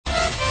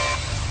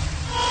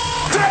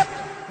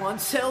1,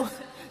 2.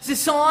 Is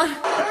this on?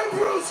 Hey,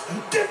 Bruce,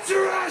 get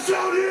your ass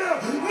out here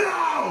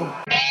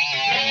now!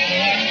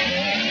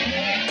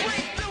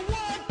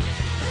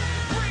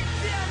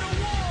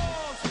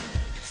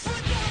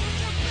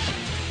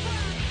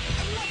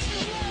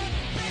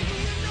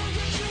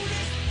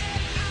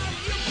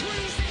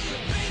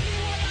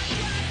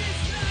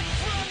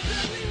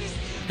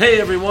 Hey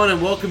everyone,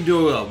 and welcome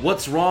to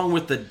What's Wrong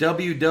with the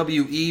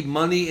WWE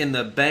Money in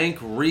the Bank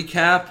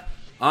recap.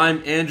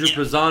 I'm Andrew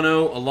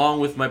Pisano, along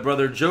with my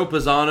brother Joe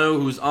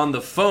Pisano, who's on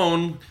the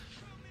phone.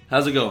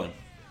 How's it going?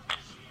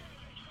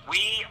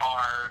 We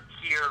are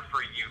here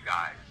for you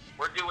guys.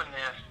 We're doing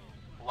this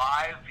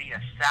live via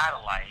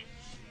satellite,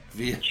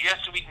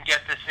 just so we can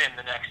get this in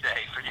the next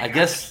day for you guys. I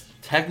guess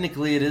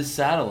technically it is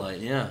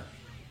satellite, yeah.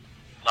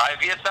 Live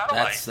via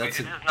satellite.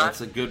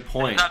 That's a good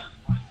point.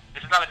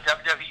 This is not a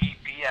WWE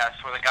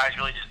BS where the guy's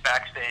really just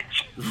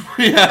backstage.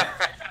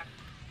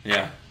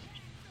 Yeah.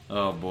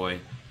 Oh boy.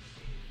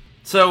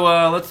 So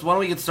why don't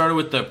we get started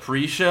with the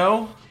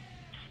pre-show?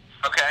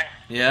 Okay.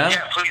 Yeah?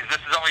 Yeah, please. This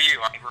is all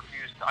you. I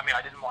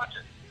didn't watch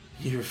it.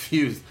 You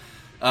refused.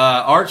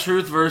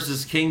 R-Truth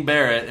versus King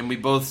Barrett, and we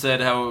both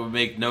said how it would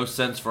make no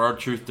sense for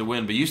R-Truth to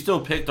win, but you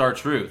still picked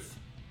R-Truth.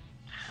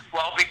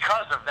 Well,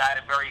 because of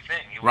that very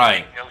thing. It would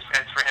Right. make no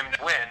sense for him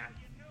to win.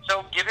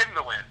 So give him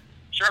the win.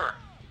 Sure.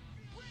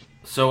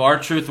 So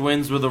R-Truth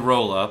wins with a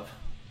roll-up.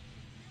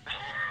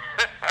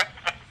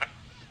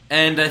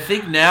 And I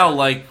think now,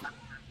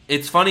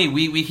 it's funny,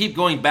 we keep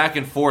going back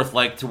and forth,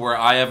 to where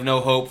I have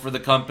no hope for the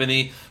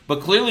company, but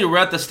clearly we're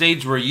at the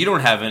stage where you don't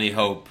have any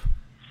hope.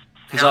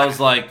 Because I was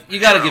like, you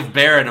got to give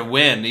Barrett a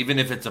win, even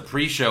if it's a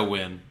pre-show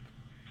win.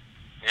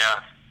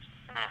 Yeah.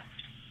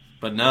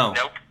 But no.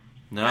 Nope.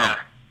 No. Yeah.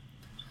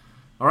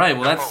 All right,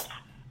 well, No that's hope.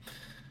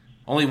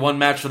 only one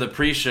match for the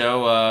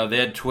pre-show. They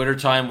had Twitter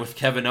time with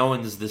Kevin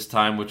Owens this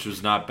time, which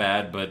was not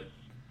bad, but,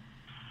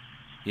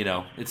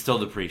 it's still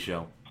the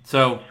pre-show.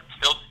 So,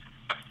 Still.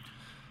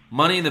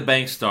 Money in the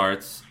Bank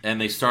starts,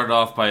 and they started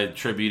off by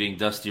attributing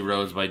Dusty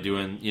Rhodes by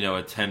doing,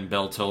 a 10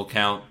 bell toll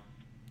count.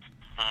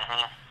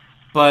 Mm-hmm.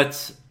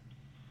 But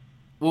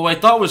what I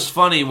thought was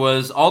funny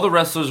was all the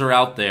wrestlers are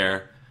out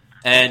there,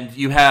 and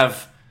you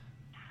have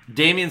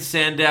Damien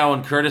Sandow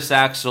and Curtis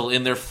Axel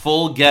in their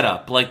full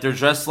getup. They're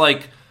dressed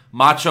like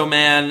Macho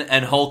Man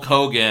and Hulk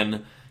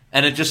Hogan,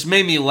 and it just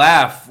made me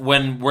laugh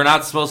when we're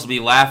not supposed to be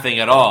laughing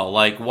at all.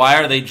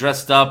 Why are they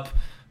dressed up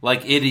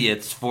like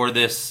idiots for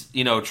this,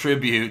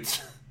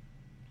 tribute?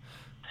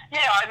 Yeah,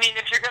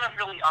 if you're going to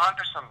really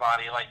honor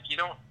somebody, you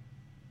don't...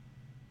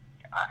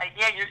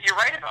 you're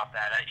right about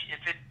that.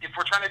 If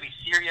we're trying to be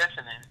serious,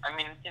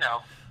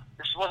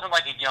 this wasn't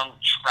like a young,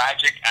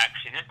 tragic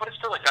accident, but it's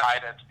still a guy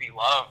that's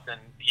beloved,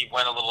 and he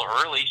went a little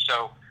early,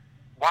 so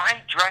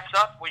why dress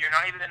up when you're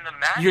not even in the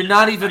match? You're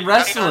not even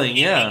wrestling,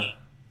 yeah.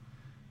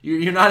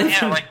 You're not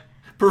even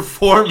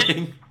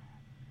performing.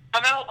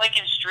 Come out,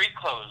 in street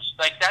clothes.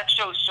 That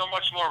shows so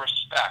much more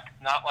respect,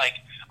 not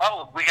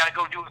we gotta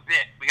go do a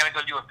bit.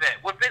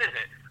 What bit is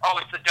it? Oh,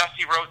 it's the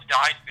Dusty Rhodes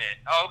died bit.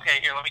 Oh, okay,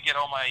 here, let me get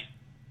all my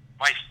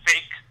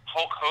fake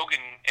Hulk Hogan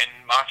and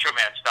Macho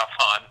Man stuff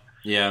on.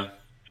 Yeah.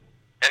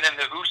 And then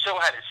the Uso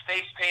had his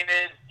face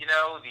painted, the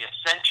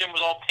Ascension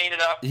was all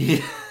painted up.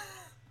 Yeah.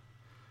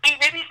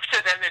 Maybe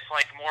to them it's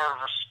more of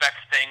a respect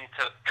thing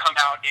to come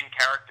out in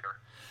character.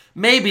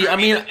 Maybe,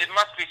 it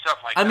must be stuff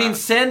like that.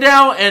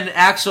 Sandow and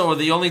Axel are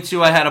the only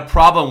two I had a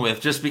problem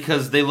with, just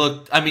because they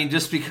look,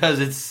 just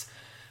because it's,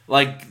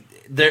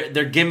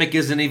 their gimmick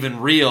isn't even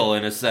real,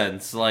 in a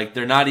sense.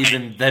 They're not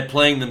even, they're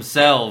playing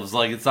themselves,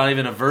 it's not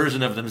even a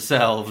version of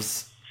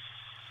themselves.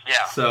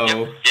 Yeah.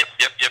 So, Yep.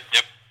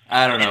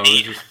 I don't know,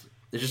 it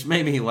just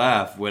made me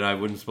laugh when I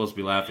wasn't supposed to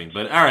be laughing,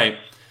 but alright.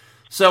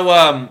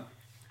 So,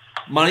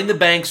 Money in the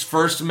Bank's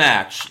first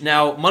match.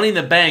 Now, Money in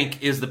the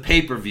Bank is the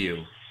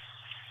pay-per-view.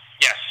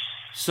 Yes.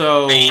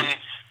 So main event.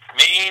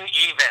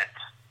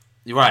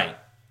 Right.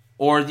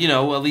 Or,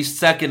 at least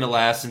second to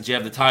last since you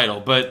have the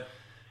title. But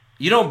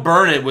you don't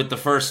burn it with the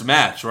first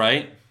match,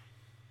 right?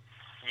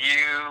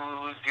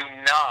 You do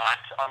not,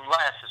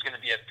 unless there's going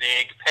to be a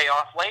big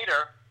payoff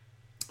later.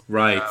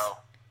 Right. So,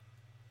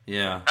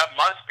 yeah. That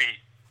must be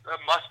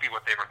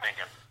what they were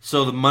thinking.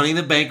 So the Money in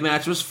the Bank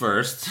match was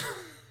first.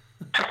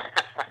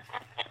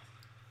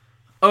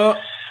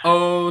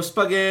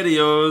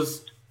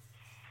 SpaghettiOs.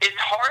 It's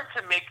hard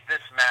to make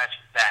this match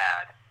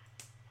bad,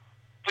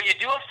 but you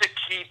do have to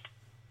keep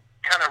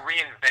kind of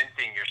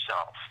reinventing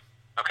yourself,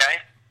 okay?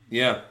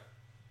 Yeah.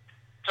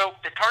 So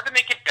it's hard to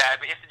make it bad,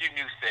 but you have to do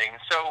new things.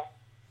 So,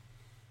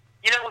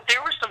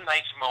 there were some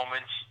nice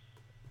moments.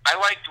 I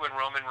liked when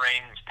Roman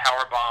Reigns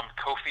powerbombed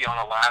Kofi on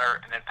a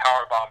ladder and then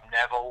powerbombed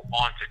Neville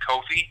onto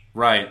Kofi.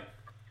 Right.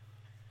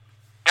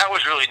 That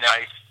was really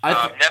nice.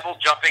 Neville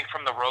jumping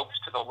from the ropes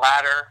to the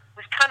ladder.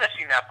 We've kind of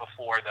seen that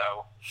before,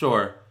 though.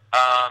 Sure.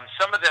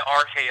 Some of the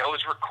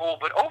RKOs were cool,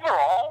 but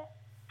overall,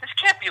 this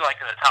can't be in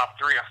the top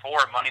 3 or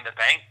 4 Money in the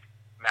Bank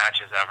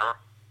matches ever.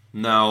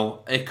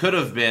 No, it could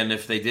have been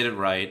if they did it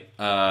right.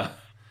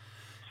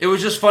 It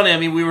was just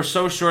funny. We were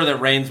so sure that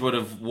Reigns would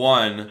have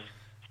won,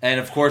 And,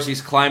 of course,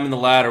 he's climbing the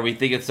ladder. We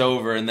think it's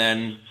over, and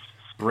then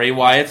Bray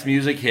Wyatt's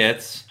music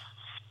hits.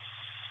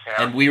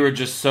 Yeah. And we were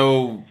just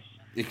so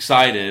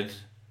excited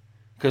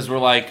because we're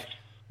like,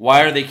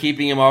 why are they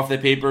keeping him off the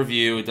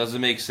pay-per-view? It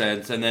doesn't make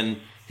sense. And then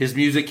his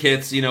music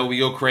hits, we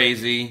go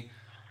crazy.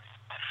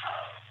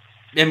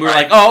 And we're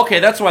like, oh, okay,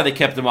 that's why they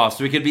kept him off,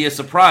 so he could be a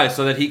surprise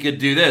so that he could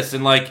do this.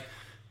 And,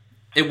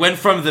 it went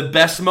from the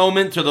best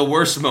moment to the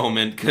worst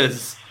moment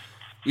because,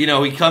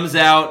 he comes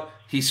out,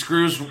 he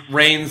screws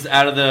Reigns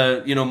out of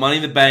the, Money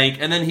in the Bank,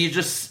 and then he's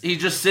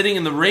just sitting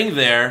in the ring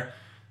there.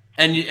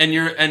 And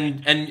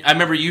I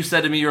remember you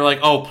said to me, you're like,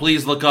 oh,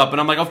 please look up.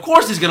 And I'm like, of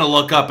course he's going to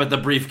look up at the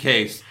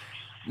briefcase.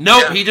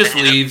 Nope, Yeah, he just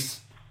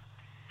leaves.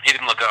 He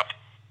didn't look up.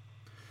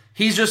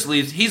 He just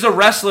leaves. He's a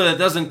wrestler that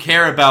doesn't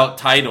care about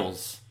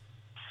titles.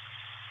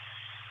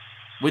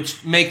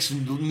 Which makes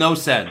no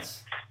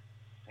sense.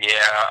 Yeah,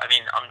 I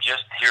mean, I'm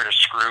just here to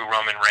screw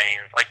Roman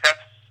Reigns.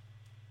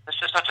 That's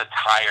just such a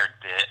tired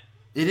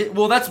bit.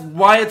 Well, that's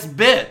why it's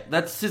bit.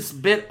 That's his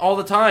bit all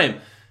the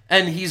time.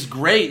 And he's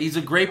great. He's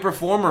a great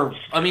performer.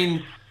 I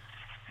mean,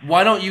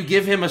 why don't you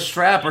give him a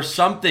strap or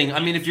something? I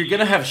mean, if you're going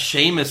to have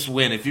Sheamus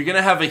win, if you're going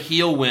to have a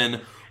heel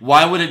win,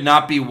 why would it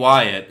not be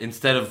Wyatt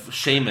instead of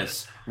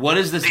Sheamus? What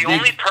is this The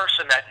only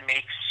person that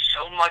makes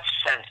so much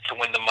sense to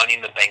win the Money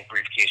in the Bank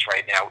briefcase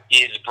right now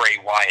is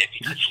Bray Wyatt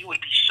because he would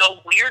be so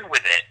weird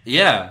with it.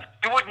 Yeah.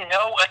 You wouldn't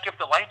know, if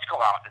the lights go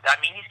out, does that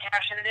mean he's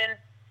cashing it in?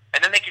 And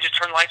then they could just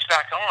turn the lights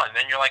back on.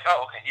 Then you're like,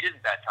 oh, okay, he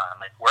didn't that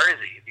time. Where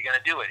is he? Is he going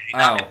to do it? Is he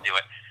not going to do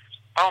it?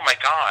 Oh, my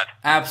God.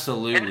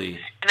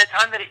 Absolutely. And the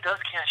time that he does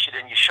cash it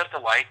in, you shut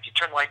the lights, you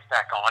turn the lights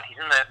back on. He's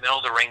in the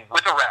middle of the ring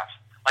with a ref.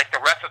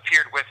 The ref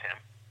appeared with him.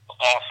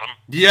 Awesome.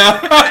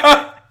 Yeah.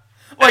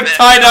 Then,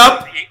 tied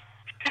up.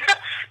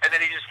 And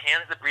then he just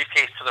hands the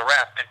briefcase to the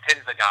ref and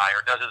pins the guy,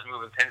 or does his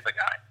move and pins the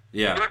guy.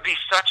 Yeah. It would be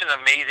such an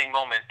amazing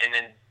moment, and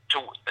then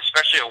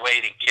especially a way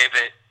to give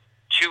it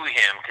to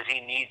him, because he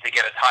needs to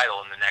get a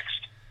title in the next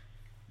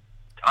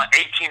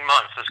 18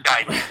 months. This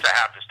guy needs to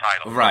have this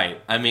title.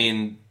 Right. I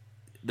mean,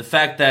 the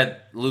fact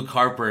that Luke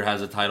Harper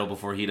has a title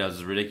before he does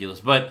is ridiculous.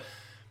 But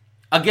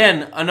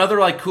again, another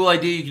cool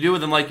idea you can do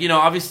with him,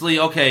 obviously,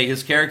 okay,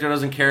 his character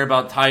doesn't care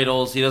about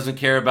titles, he doesn't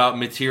care about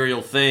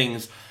material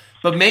things,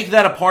 but make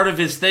that a part of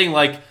his thing.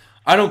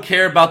 I don't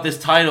care about this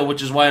title,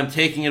 which is why I'm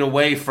taking it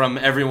away from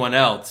everyone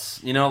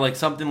else.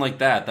 Something like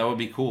that. That would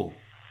be cool.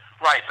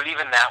 Right, but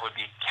even that would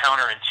be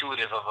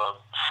counterintuitive of a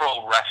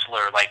pro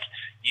wrestler.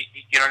 You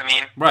know what I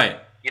mean? Right.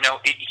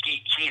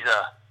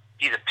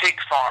 He's a pig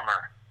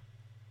farmer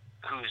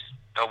who's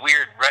a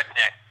weird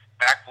redneck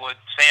backwoods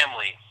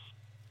family,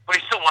 but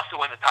he still wants to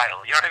win the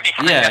title. You know what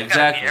I mean? Yeah,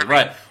 exactly.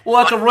 Right. Well,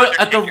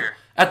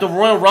 at the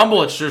Royal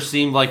Rumble, it sure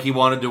seemed like he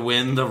wanted to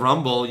win the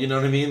Rumble. You know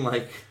what I mean?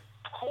 Of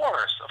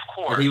course.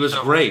 And he was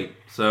great.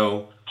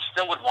 So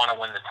still would want to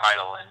win the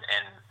title,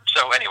 and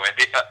so anyway,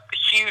 a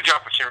huge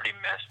opportunity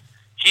missed.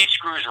 He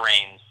screws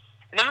Reigns,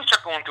 and then we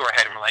start going through our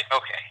head, and we're like,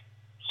 okay,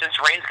 since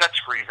Reigns got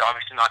screwed, he's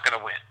obviously not going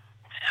to win.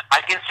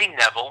 I can see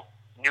Neville,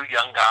 new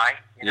young guy,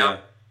 he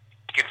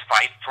can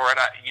fight for it.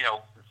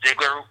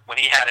 Ziggler, when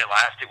he had it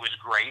last, it was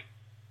great.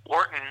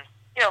 Orton,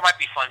 it might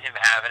be fun him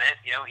having it.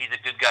 He's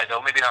a good guy,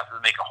 though. Maybe not to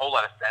make a whole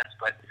lot of sense,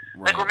 but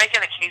we're making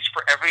a case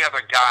for every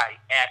other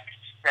guy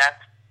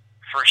except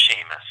for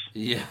Sheamus.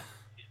 Yeah.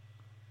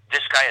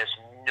 This guy has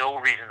no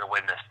reason to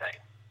win this thing.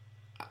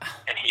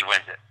 And he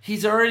wins it.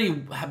 He's already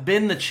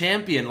been the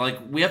champion.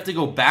 We have to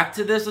go back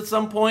to this at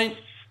some point.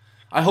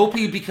 I hope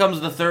he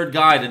becomes the third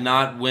guy to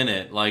not win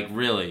it.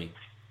 Really.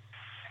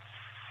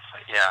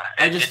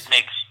 Yeah, it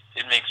makes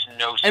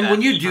no sense. And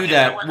when you do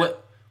that,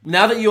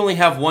 now that you only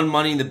have one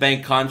Money in the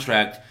Bank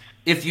contract,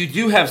 if you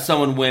do have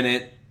someone win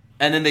it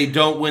and then they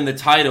don't win the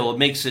title, it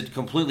makes it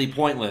completely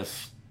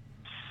pointless.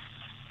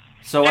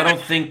 So I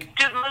don't think...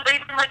 Dude, they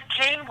even let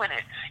Kane win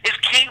it. If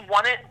Kane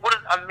won it, what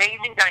an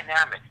amazing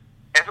dynamic.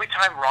 Every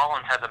time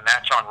Rollins has a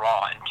match on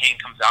Raw and Kane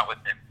comes out with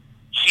him,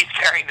 he's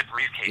carrying the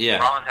briefcase. Yeah.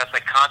 Rollins has to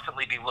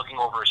constantly be looking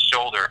over his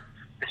shoulder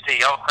to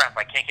say, oh crap,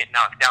 I can't get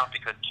knocked out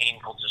because Kane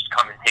will just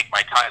come and take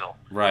my title.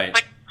 Right.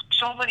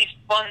 So many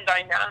fun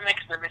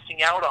dynamics they're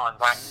missing out on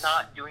by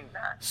not doing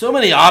that. So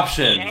many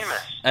options.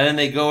 Sheamus. And then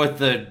they go with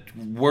the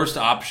worst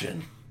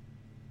option.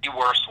 The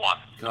worst one.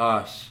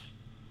 Gosh.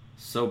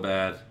 So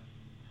bad.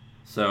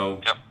 So,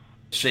 Yep.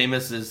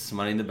 Sheamus is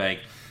Money in the Bank.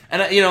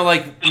 And,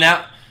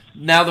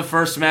 now the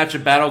first match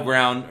at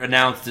Battleground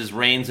announced is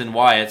Reigns and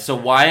Wyatt. So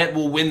Wyatt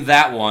will win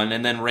that one,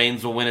 and then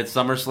Reigns will win at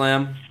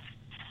SummerSlam?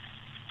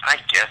 I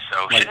guess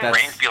so. Shouldn't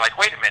Reigns be like,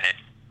 wait a minute,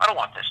 I don't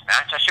want this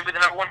match. I should be the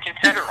number one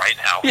contender right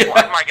now. Yeah.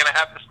 Why am I going to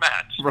have this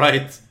match?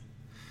 Right.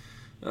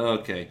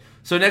 Okay.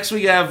 So next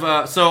we have,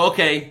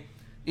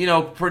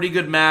 pretty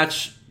good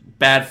match,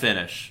 bad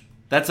finish.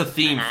 That's a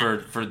theme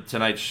for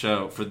tonight's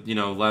show, for,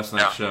 last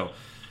night's show.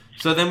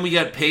 So then we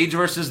got Paige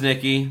versus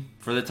Nikki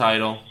for the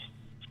title.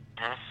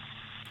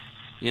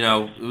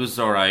 It was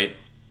all right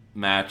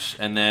match.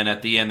 And then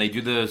at the end, they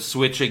do the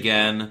switch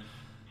again.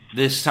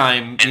 This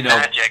time,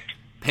 Magic.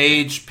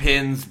 Paige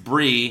pins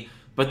Brie,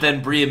 but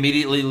then Brie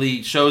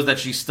immediately shows that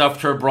she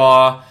stuffed her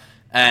bra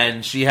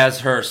and she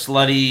has her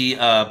slutty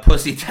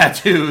pussy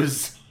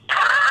tattoos,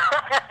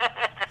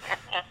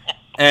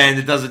 and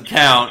it doesn't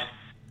count,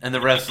 and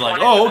the ref's like,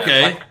 oh,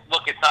 okay. Like,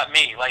 look, it's not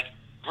me. Like,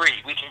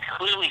 Bree, we can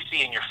clearly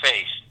see in your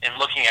face and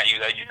looking at you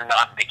that you're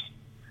not Nikki.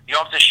 You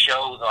don't have to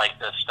show, like,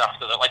 the stuff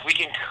so that, like, we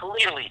can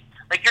clearly,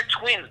 like, you're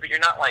twins, but you're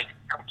not, like,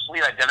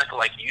 complete identical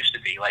like you used to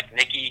be. Like,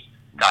 Nikki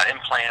got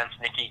implants,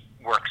 Nikki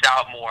works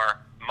out more,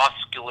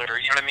 muscular,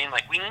 you know what I mean?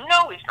 Like, we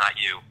know it's not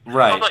you.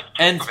 Right. I was like,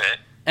 prove it.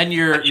 And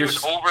she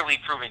was overly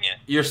proving it.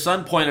 Your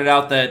son pointed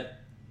out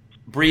that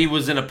Bree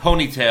was in a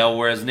ponytail,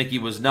 whereas Nikki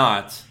was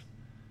not.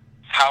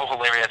 How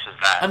hilarious is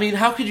that? I mean,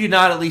 how could you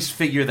not at least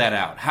figure that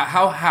out?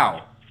 How?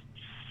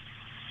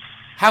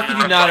 How could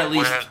you not at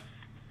least...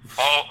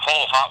 All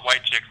hot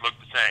white chicks look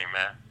the same,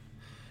 man.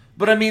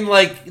 But I mean,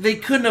 like, they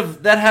couldn't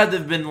have... That had to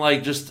have been,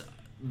 like, just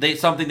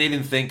something they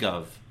didn't think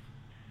of.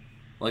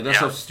 Like, that's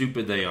how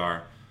stupid they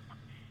are.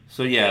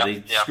 So, yeah,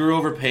 they screw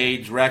over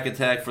Paige, Rack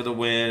Attack for the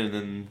win, and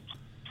then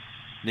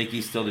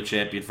Nikki's still the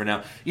champion for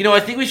now. You know,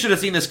 I think we should have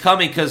seen this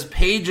coming, because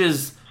Paige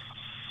is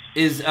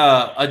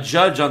a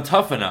judge on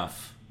Tough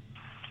Enough.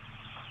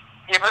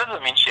 Yeah, but that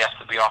doesn't mean she has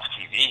to be off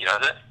TV,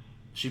 does it?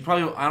 She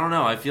probably... I don't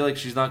know. I feel like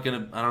she's not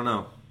going to... I don't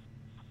know.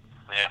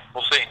 Yeah,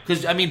 we'll see.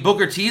 Because, I mean,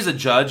 Booker T's a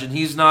judge, and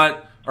he's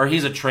not... Or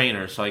he's a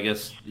trainer, so I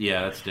guess...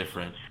 Yeah, that's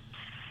different.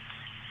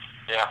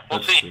 Yeah,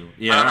 we'll see. True.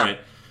 Yeah, all right.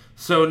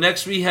 So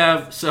next we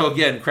have... So,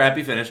 again,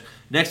 crappy finish.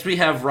 Next we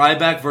have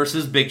Ryback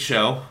versus Big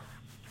Show.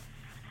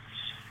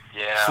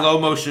 Yeah. Slow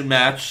motion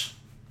match.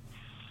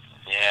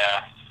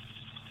 Yeah.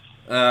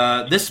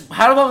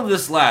 How long did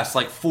this last?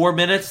 Like 4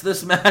 minutes,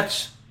 this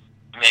match?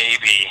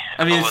 Maybe.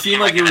 I mean, it seemed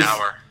like it was...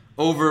 Hour.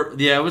 Over,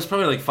 yeah, it was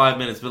probably like 5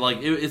 minutes, but like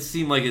it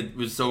seemed like it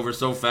was over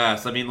so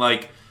fast. I mean,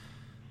 like,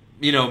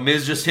 you know,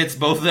 Miz just hits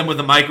both of them with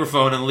a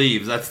microphone and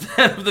leaves. That's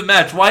the end of the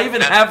match. Why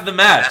even have the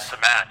match? That's the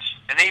match,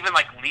 and they even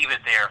like leave it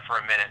there for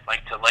a minute,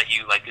 like to let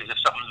you, like, as if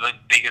something like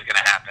big is going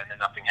to happen, and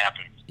nothing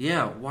happens.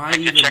 Yeah, why like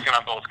even checking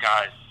on both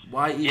guys?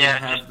 Why even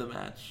have the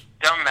match?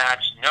 Dumb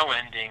match, no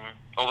ending.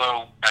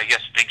 Although I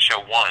guess Big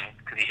Show won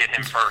because he hit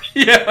him first.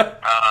 Yeah.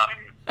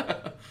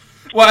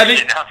 Well, I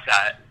think announced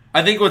that.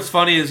 I think what's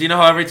funny is, you know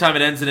how every time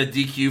it ends in a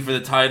DQ for the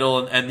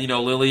title, and you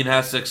know, Lillian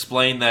has to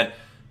explain that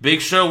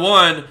Big Show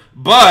won,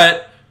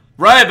 but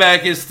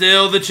Ryback is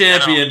still the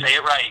champion. No, say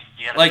it right.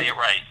 You gotta say it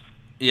right.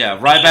 Yeah,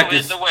 Ryback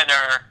is the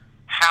winner.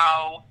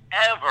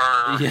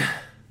 However,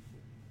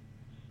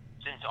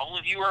 since all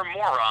of you are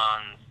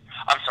morons,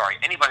 I'm sorry,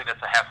 anybody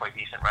that's a halfway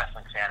decent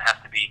wrestling fan has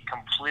to be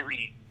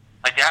completely,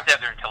 like, they have to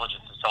have their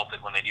intelligence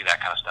assaulted when they do that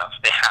kind of stuff.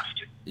 They have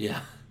to. Yeah.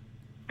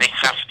 They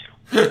have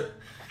to.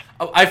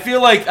 I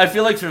feel like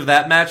for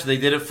that match they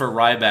did it for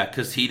Ryback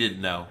because he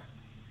didn't know.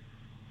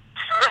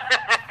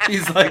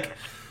 He's like,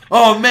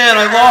 oh man,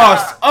 I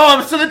lost. Oh,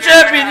 I'm still the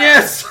champion.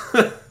 Yes.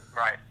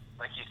 Right,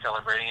 like he's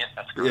celebrating it.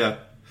 That's great. Yeah.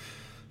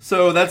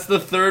 So that's the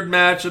third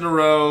match in a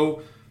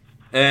row,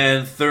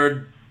 and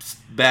third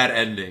bad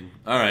ending.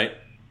 All right,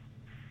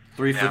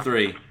 3 for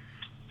 3.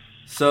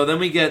 So then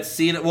we get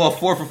Cena. Well,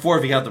 4 for 4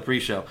 if you count the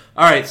pre-show.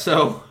 All right,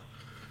 so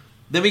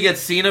then we get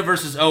Cena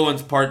versus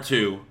Owens Part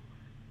 2.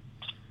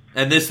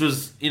 And this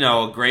was, you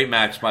know, a great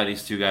match by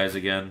these two guys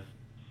again.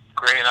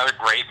 Great, another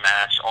great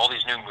match. All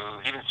these new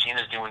moves. Even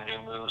Cena's doing new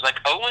moves. Like,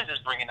 Owens is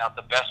bringing out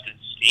the best in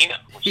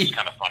Cena, which is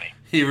kind of funny.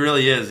 He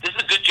really is. This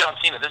is a good John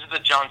Cena. This is the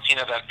John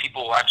Cena that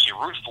people will actually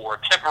root for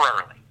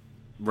temporarily.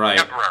 Right.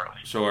 Temporarily.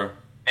 Sure.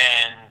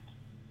 And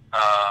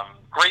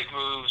great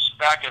moves,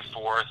 back and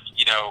forth.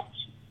 You know,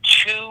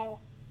 2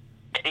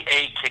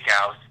 AA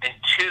kickouts and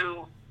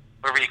 2,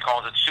 whatever he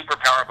calls it, super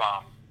power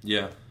bomb.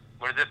 Yeah.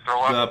 What is it?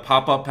 Throw up? The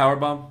pop-up power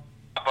bomb?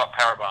 Pop-up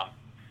power bomb.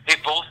 They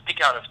both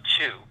pick out of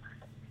 2.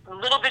 A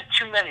little bit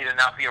too many to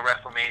not be a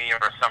WrestleMania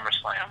or a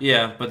SummerSlam.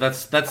 Yeah, but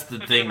that's the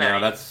thing now.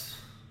 That's...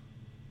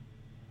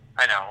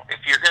 I know. If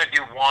you're going to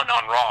do 1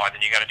 on Raw,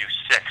 then you got to do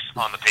 6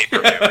 on the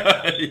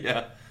pay-per-view.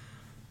 Yeah.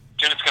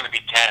 Then it's going to be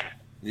 10.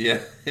 Yeah,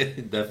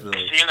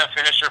 definitely. Seeing a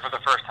finisher for the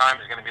first time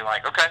is going to be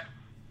like, okay,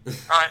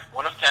 all right,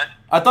 1 of 10.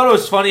 I thought it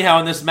was funny how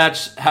in this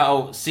match,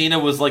 how Cena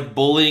was like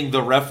bullying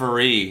the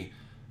referee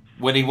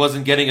when he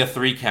wasn't getting a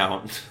 3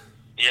 count.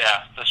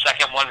 Yeah, the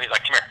second one, he's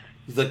like, come here.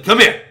 He's like, come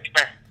here. Come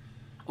here.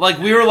 Like,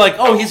 we were like,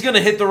 oh, he's going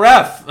to hit the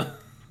ref.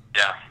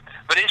 Yeah.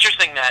 But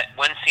interesting that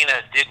when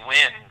Cena did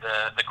win,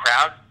 the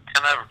crowd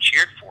kind of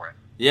cheered for it.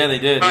 Yeah, they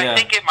did, so yeah. I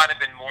think it might have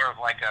been more of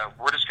like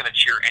we're just going to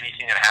cheer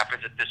anything that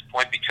happens at this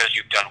point because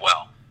you've done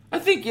well. I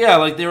think, yeah,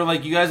 like they were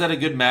like, you guys had a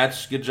good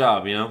match, good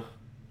job, you know?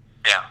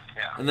 Yeah,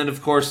 yeah. And then,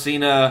 of course,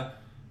 Cena,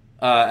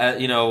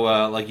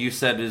 like you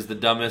said, is the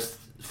dumbest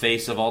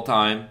face of all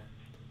time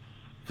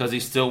because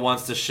he still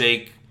wants to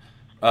shake,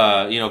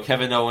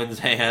 Kevin Owens'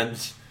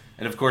 hand.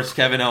 And, of course,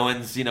 Kevin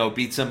Owens,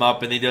 beats him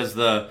up and he does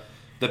the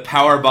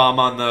power bomb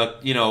on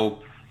the,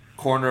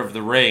 corner of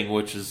the ring,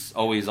 which is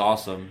always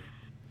awesome.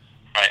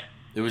 Right.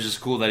 It was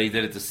just cool that he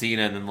did it to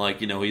Cena and then,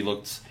 he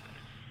looked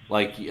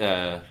like... he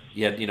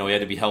had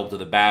to be helped to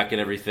the back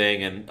and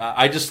everything, and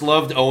I just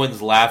loved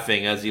Owens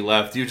laughing as he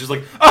left. He was just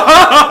like,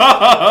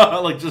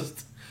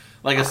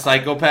 like a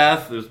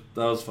psychopath. That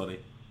was funny.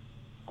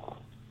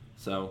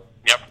 So,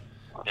 Yep.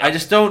 I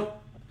just don't.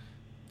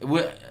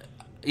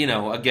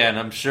 Again,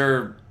 I'm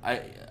sure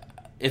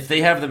if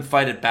they have them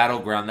fight at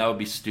Battleground, that would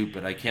be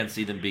stupid. I can't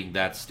see them being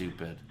that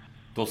stupid.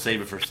 They'll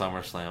save it for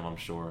SummerSlam, I'm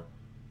sure.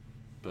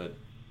 But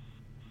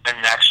And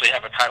actually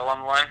have a title on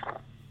the line?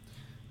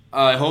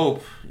 I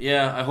hope.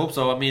 Yeah, I hope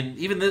so. I mean,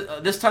 even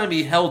this time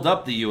he held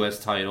up the U.S.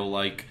 title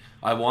like,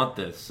 I want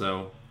this,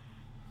 so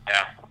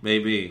Yeah.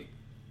 maybe.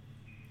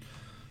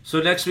 So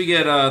next we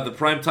get the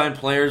Primetime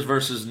Players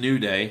versus New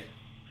Day.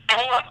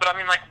 Hold on, but I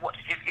mean, like,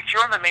 if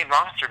you're on the main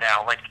roster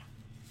now, like,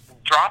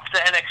 drop the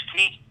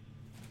NXT.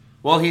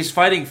 Well, he's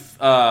fighting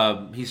Finn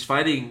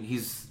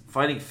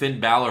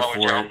Balor Oh, for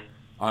Joe. it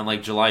on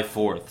like July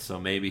 4th, so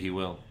maybe he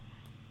will.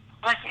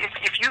 Like,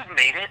 if you've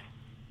made it,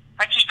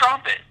 like, just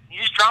drop it. You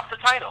just drop the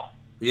title.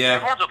 Yeah.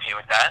 Everyone's okay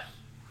with that.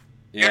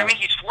 You know what I mean?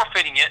 He's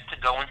forfeiting it to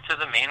go into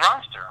the main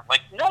roster. Like,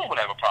 no one would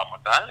have a problem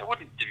with that. It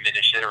wouldn't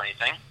diminish it or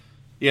anything.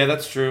 Yeah,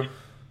 that's true.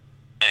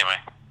 Anyway.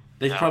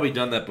 They've Yeah. probably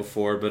done that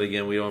before, but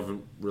again, we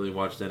haven't really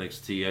watched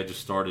NXT. I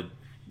just started,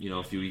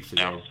 a few weeks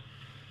ago.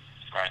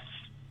 Right.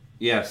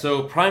 Yeah,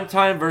 so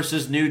Primetime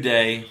versus New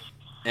Day,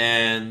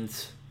 and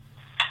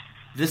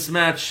this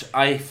match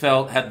I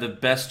felt had the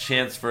best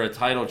chance for a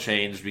title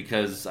change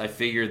because I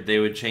figured they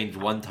would change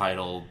one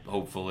title,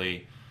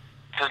 hopefully.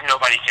 Because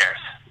nobody cares.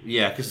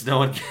 Yeah, because no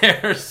one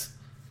cares.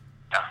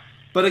 Yeah.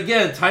 But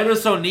again,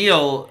 Titus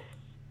O'Neil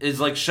is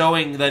like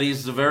showing that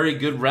he's a very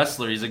good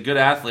wrestler. He's a good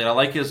athlete. I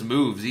like his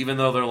moves, even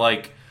though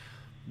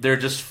they're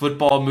just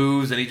football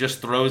moves and he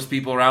just throws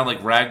people around like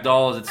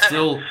ragdolls. It's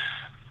still,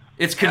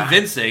 it's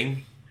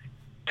convincing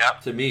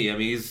Yep. to me. I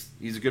mean,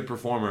 he's a good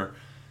performer.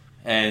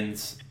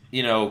 And,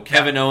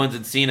 Kevin Owens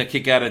and Cena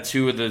kick out of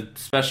two of the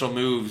special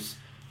moves.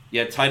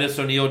 Yet Titus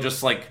O'Neil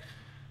just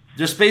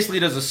basically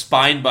does a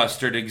spine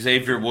buster to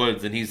Xavier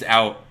Woods and he's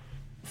out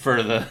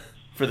for the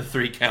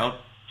 3 count.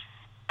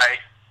 Right.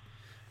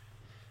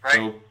 Right.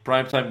 So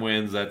Primetime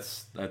wins.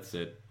 That's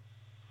it.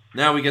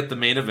 Now we get the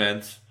main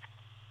event.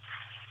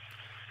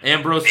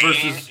 Ambrose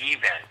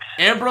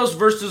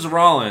versus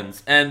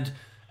Rollins. And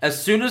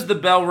as soon as the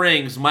bell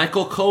rings,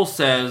 Michael Cole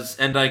says,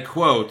 and I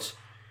quote,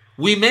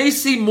 "We may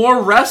see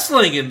more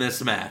wrestling in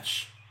this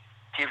match."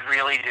 He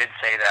really did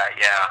say that,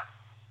 yeah.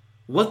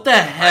 What the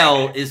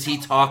hell is he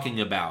talking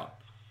about?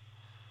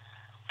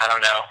 I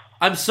don't know.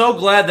 I'm so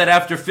glad that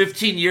after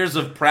 15 years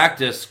of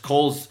practice,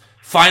 Cole's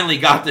finally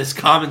got this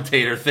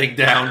commentator thing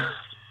down.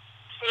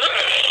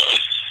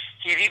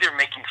 He's either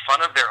making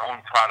fun of their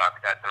own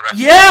product that the rest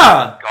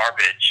Yeah! is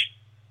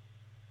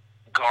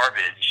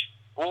garbage,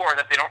 or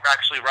that they don't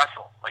actually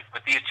wrestle. But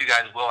these two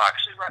guys will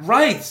actually wrestle.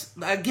 Right.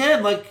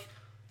 Again,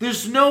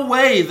 there's no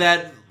way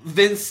that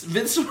Vince,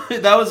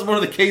 that was one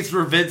of the cases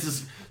where Vince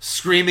is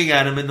screaming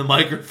at him in the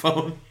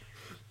microphone.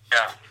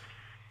 Yeah.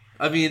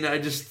 I mean,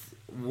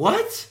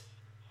 what?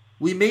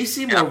 We may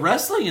see more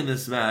wrestling in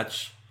this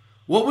match.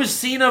 What was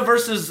Cena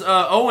versus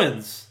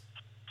Owens?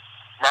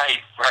 Right.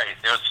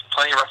 There's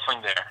plenty of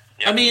wrestling there.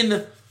 Yep. I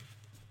mean,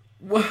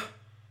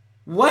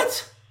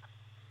 what?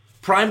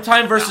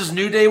 Primetime versus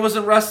New Day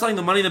wasn't wrestling.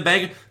 The Money in the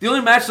Bank. The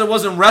only match that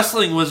wasn't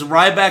wrestling was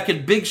Ryback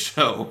and Big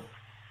Show.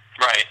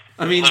 Right.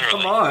 I mean,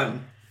 Literally. come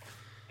on.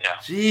 Yeah.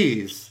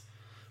 Jeez.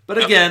 But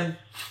again,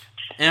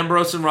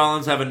 Ambrose and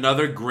Rollins have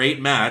another great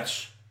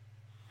match.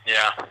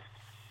 Yeah.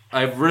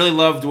 I really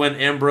loved when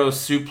Ambrose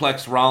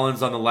suplexed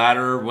Rollins on the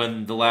ladder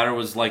when the ladder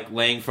was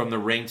laying from the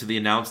ring to the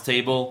announce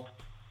table.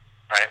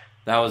 Right.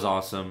 That was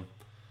awesome.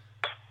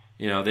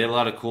 They had a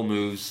lot of cool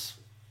moves.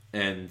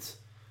 And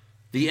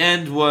the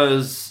end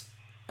was,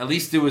 at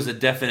least it was a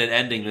definite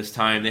ending this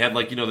time. They had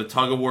the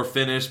tug of war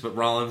finish, but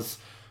Rollins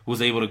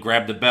was able to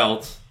grab the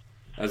belt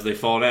as they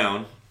fall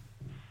down.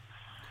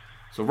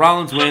 So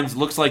Rollins wins.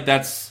 Looks like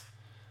that's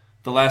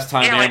the last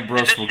time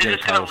Ambrose will get a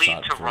title shot. Is this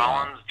going to lead to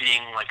Rollins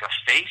being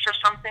a face or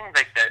something?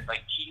 That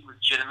he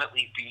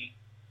legitimately beat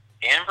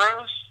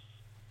Ambrose?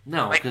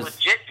 No, because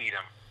legit beat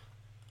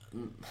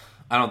him.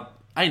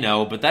 I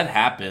know, but that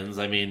happens.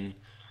 I mean,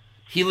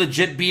 he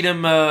legit beat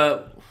him.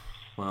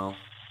 Well,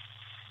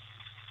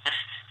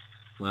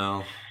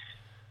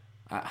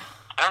 I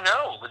don't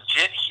know.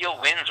 Legit heel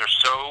wins are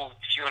so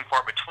few and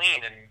far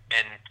between,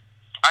 and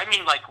I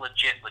mean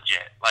legit,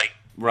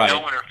 right. No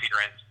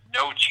interference,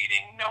 no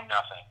cheating, no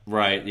nothing.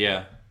 Right?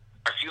 Yeah.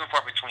 Are few and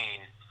far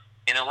between.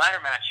 In a ladder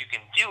match, you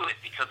can do it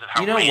because of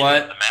how You know random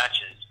what? the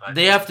match is. But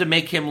They have to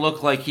make him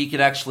look like he could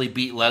actually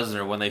beat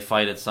Lesnar when they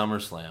fight at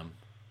SummerSlam.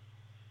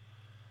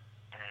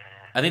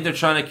 I think they're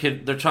trying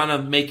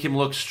to make him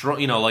look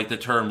strong. Like the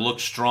term "look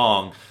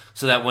strong,"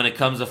 so that when it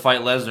comes to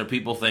fight Lesnar,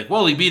 people think,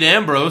 "Well, he beat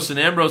Ambrose, and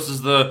Ambrose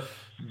is the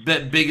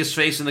biggest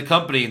face in the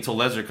company until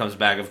Lesnar comes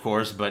back, of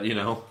course." But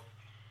yeah,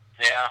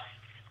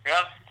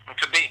 it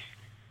could be.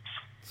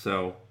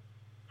 So,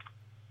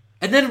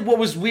 and then what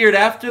was weird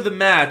after the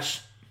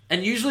match,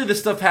 and usually this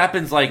stuff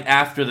happens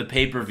after the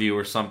pay-per-view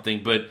or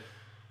something, but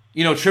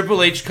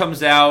Triple H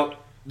comes out,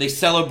 they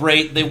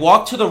celebrate, they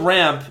walk to the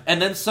ramp,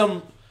 and then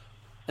some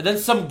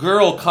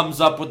girl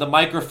comes up with the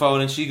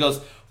microphone and she goes,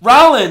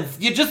 "Rollins,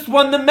 you just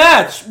won the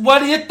match. What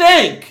do you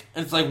think?"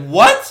 And it's like,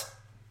 what?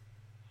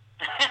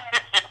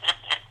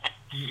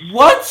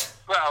 What?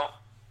 Well,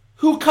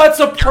 Who cuts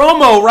a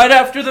promo right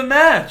after the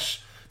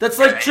match? That's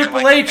like yeah,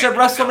 Triple like, H at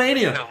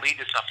WrestleMania. It's going to lead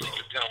to something.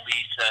 It's going to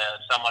lead to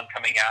someone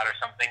coming out or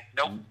something.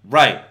 Nope.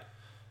 Right.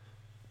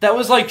 That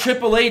was like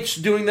Triple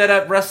H doing that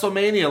at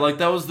WrestleMania. Like,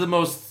 that was the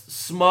most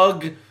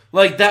smug...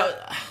 Like,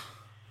 that...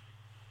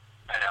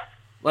 I know.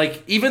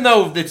 Like, even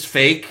though it's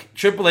fake,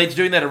 Triple H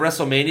doing that at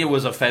WrestleMania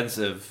was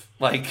offensive.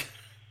 Like,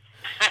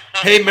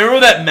 hey,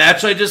 remember that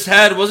match I just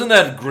had? Wasn't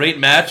that a great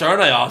match?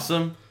 Aren't I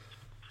awesome?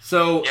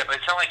 So... Yeah, but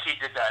it's not like he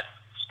did that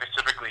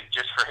specifically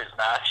just for his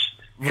match.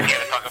 He's going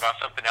to talk about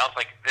something else.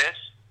 Like, this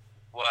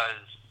was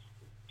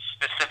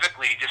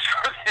specifically just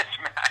for this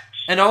match.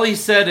 And all he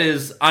said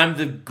is, I'm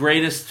the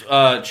greatest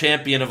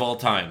champion of all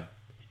time.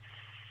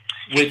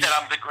 He said,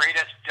 I'm the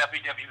greatest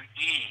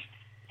WWE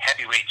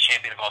heavyweight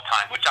champion of all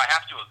time, which I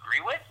have to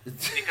agree with,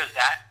 because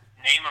that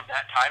name of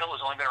that title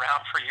has only been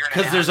around for a year and a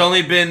half. Because there's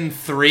only been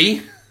 3?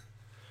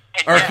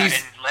 And, or and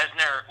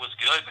Lesnar was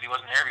good, but he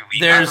wasn't there every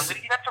week. There's, I'm going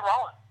to give that to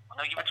Rollins. I'm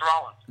going to give it to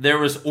Rollins. There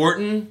was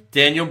Orton,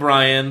 Daniel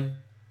Bryan,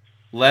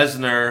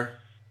 Lesnar,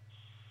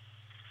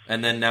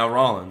 and then now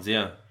Rollins,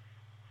 yeah.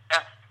 Yeah,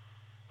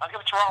 I'll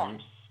give it to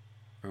Rollins.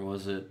 Or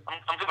was it?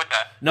 I'm good with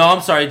that. No,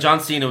 I'm sorry,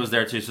 John Cena was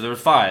there too, so there were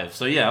 5.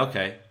 So yeah,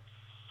 okay.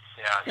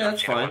 Yeah,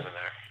 that's Cena fine. wasn't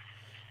there.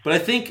 But I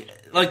think,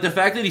 like, the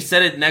fact that he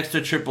said it next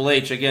to Triple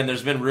H, again,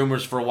 there's been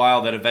rumors for a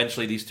while that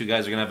eventually these two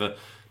guys are going to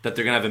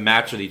have a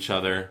match with each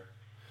other,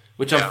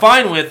 which I'm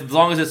fine with, as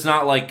long as it's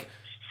not, like,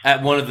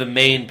 at one of the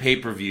main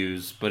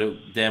pay-per-views, but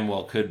it damn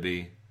well could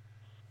be.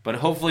 But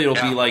hopefully it'll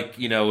be, like,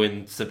 you know,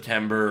 in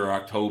September or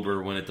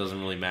October when it doesn't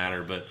really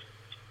matter, but...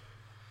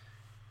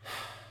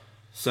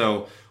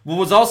 So, what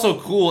was also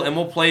cool, and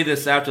we'll play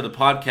this after the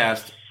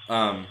podcast,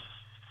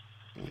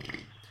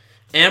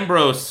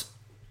 Ambrose,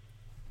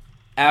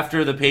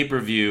 after the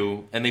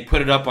pay-per-view, and they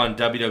put it up on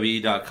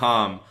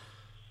WWE.com,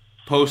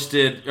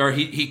 posted, or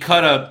he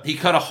cut a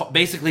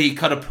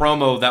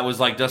promo that was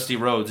like Dusty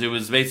Rhodes. It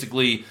was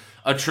basically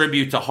a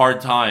tribute to Hard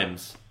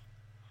Times.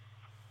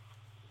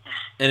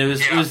 And it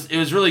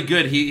was really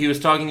good. He was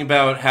talking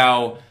about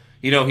how,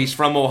 you know, he's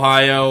from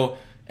Ohio,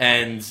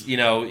 and, you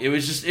know, it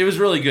was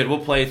really good.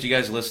 We'll play it if you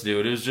guys listen to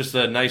it. It was just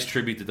a nice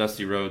tribute to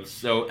Dusty Rhodes.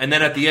 So, and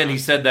then at the end he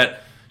said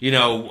that, you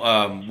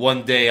know,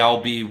 one day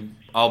I'll be,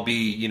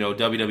 you know,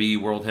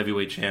 WWE World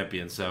Heavyweight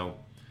Champion. So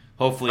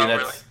hopefully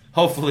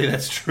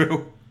that's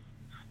true.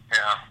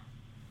 Yeah.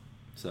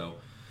 So,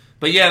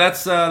 but yeah,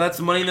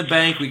 that's Money in the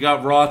Bank. We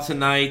got Raw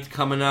tonight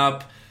coming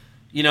up.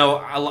 You know,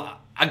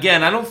 I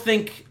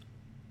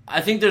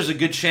think there's a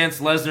good chance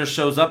Lesnar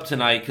shows up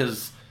tonight,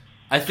 because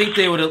I think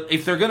they would,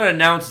 if they're going to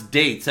announce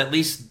dates, at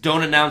least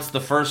don't announce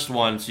the first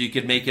one so you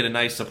could make it a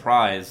nice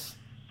surprise.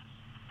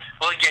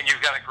 Well, again,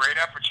 you've got a great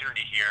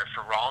opportunity here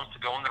for Rollins to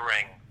go in the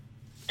ring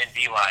and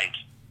be like,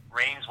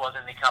 Reigns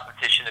wasn't any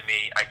competition to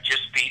me. I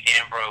just beat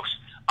Ambrose.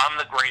 I'm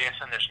the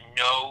greatest, and there's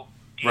no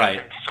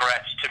decent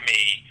threats to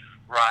me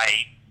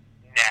right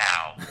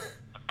now.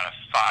 About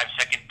a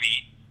 5-second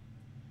beat.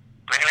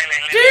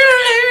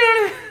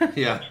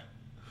 Yeah.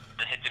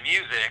 And hit the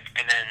music,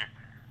 and then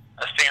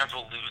the fans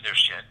will lose their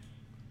shit.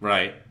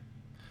 Right.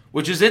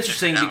 Which is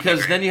interesting,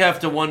 because then you have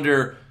to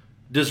wonder,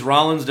 does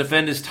Rollins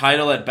defend his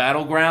title at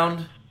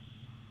Battleground?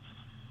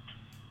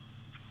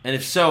 And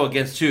if so,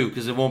 against who?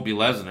 Because it won't be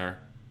Lesnar.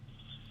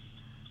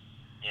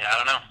 Yeah, I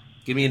don't know.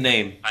 Give me a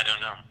name. I don't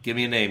know. Give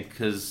me a name,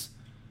 because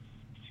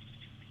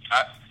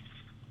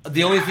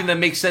the only thing that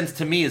makes sense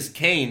to me is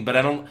Kane, but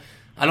I don't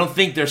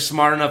think they're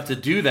smart enough to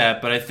do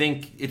that, but I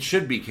think it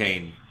should be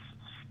Kane.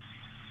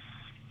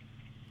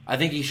 I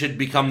think he should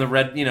become the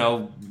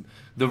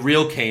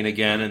real Kane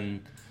again,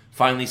 and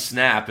finally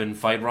snap and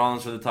fight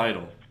Rollins for the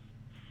title.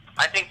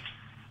 I think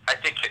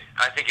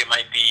it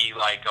might be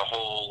like a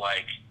whole,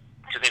 like,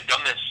 because they've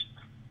done this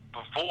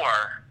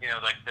before, you know,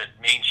 like the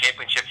main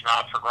championship's not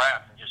up for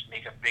grabs, and just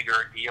make a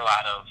bigger deal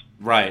out of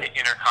the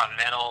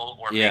Intercontinental,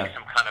 or make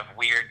some kind of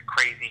weird,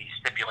 crazy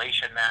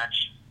stipulation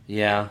match.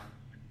 Yeah.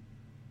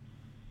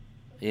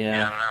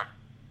 Yeah,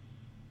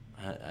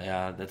 I don't know.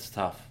 Yeah, that's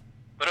tough.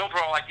 But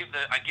overall, I give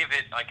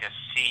it like a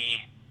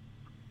C,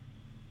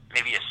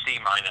 maybe a C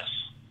minus,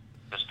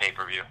 this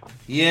pay-per-view.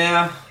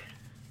 Yeah.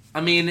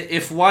 I mean,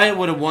 if Wyatt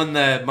would have won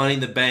the Money in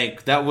the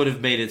Bank, that would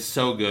have made it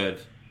so good.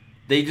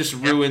 They just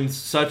ruined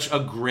such a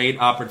great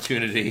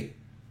opportunity.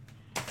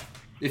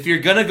 If you're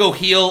gonna go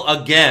heel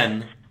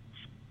again,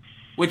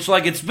 which,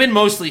 like, it's been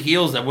mostly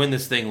heels that win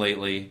this thing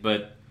lately,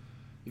 but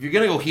if you're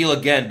gonna go heel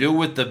again, do it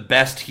with the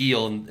best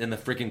heel in the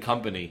freaking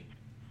company.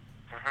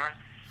 Mm-hmm.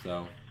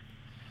 So,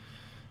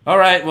 all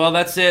right, well,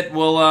 that's it.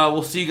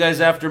 We'll see you guys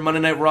after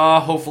Monday Night Raw.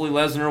 Hopefully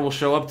Lesnar will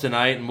show up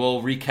tonight, and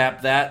we'll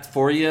recap that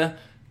for you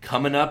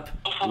coming up.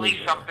 Hopefully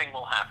something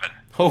will happen.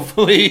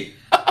 Hopefully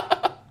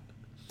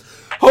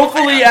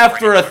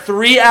after a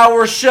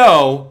 3-hour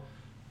show,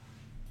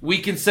 we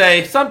can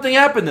say something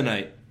happened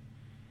tonight.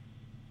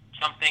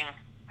 Something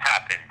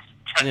happened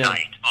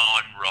tonight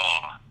on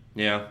Raw.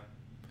 Yeah.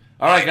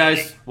 All right,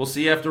 guys. We'll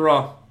see you after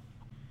Raw.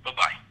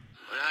 Bye-bye.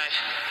 When I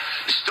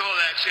stole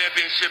that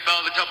championship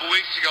belt a couple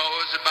weeks ago, it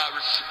was about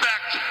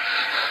respect.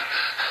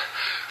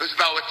 It was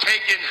about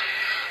taking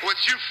what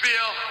you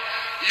feel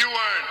you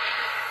earned.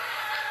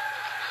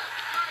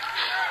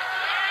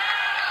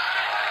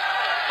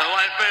 And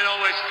life ain't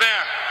always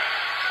fair.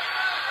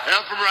 And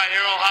I'm from right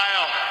here,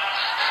 Ohio.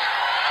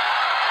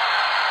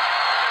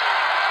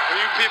 And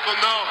you people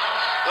know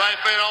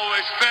life ain't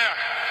always fair.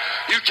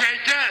 You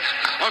can't get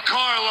a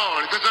car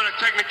loan because on a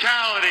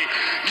technicality,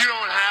 you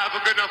don't have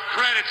a good enough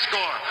credit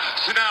score.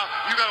 So now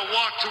you gotta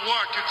walk to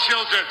work, your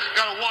children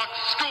gotta walk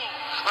to school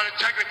on a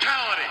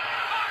technicality.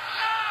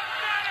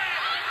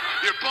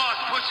 Your boss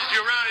pushes you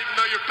around even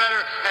though you're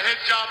better at his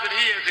job than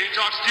he is, and he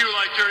talks to you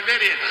like you're an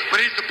idiot, but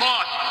he's the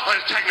boss on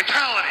a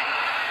technicality.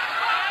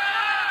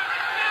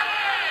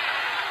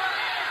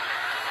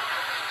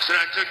 So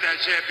I took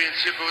that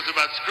championship. It was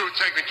about screw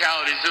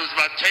technicalities. It was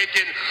about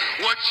taking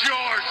what's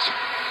yours,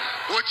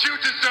 what you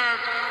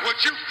deserve, what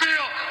you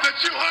feel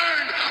that you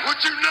earned, what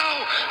you know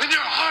in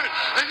your heart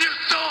and your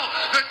soul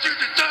that you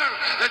deserve,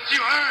 that you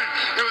earned.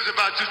 It was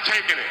about just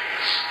taking it.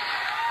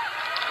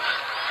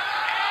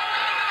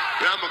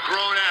 And I'm a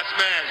grown-ass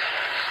man.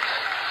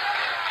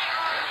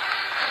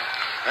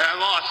 And I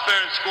lost fair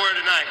and square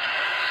tonight.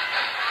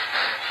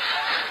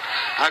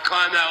 I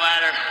climbed that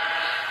ladder.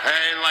 I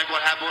didn't like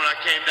what happened when I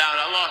came down.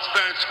 I lost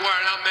fair and square,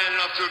 and I'm man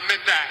enough to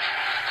admit that.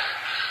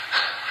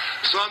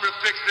 So I'm gonna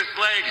fix this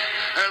leg,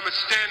 and I'm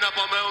gonna stand up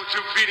on my own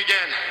 2 feet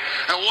again.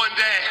 And one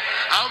day,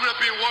 I'm gonna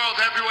be world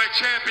heavyweight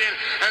champion,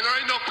 and there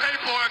ain't no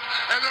paperwork,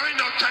 and there ain't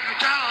no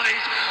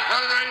technicalities, and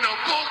there ain't no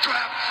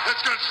bullcrap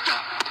that's gonna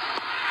stop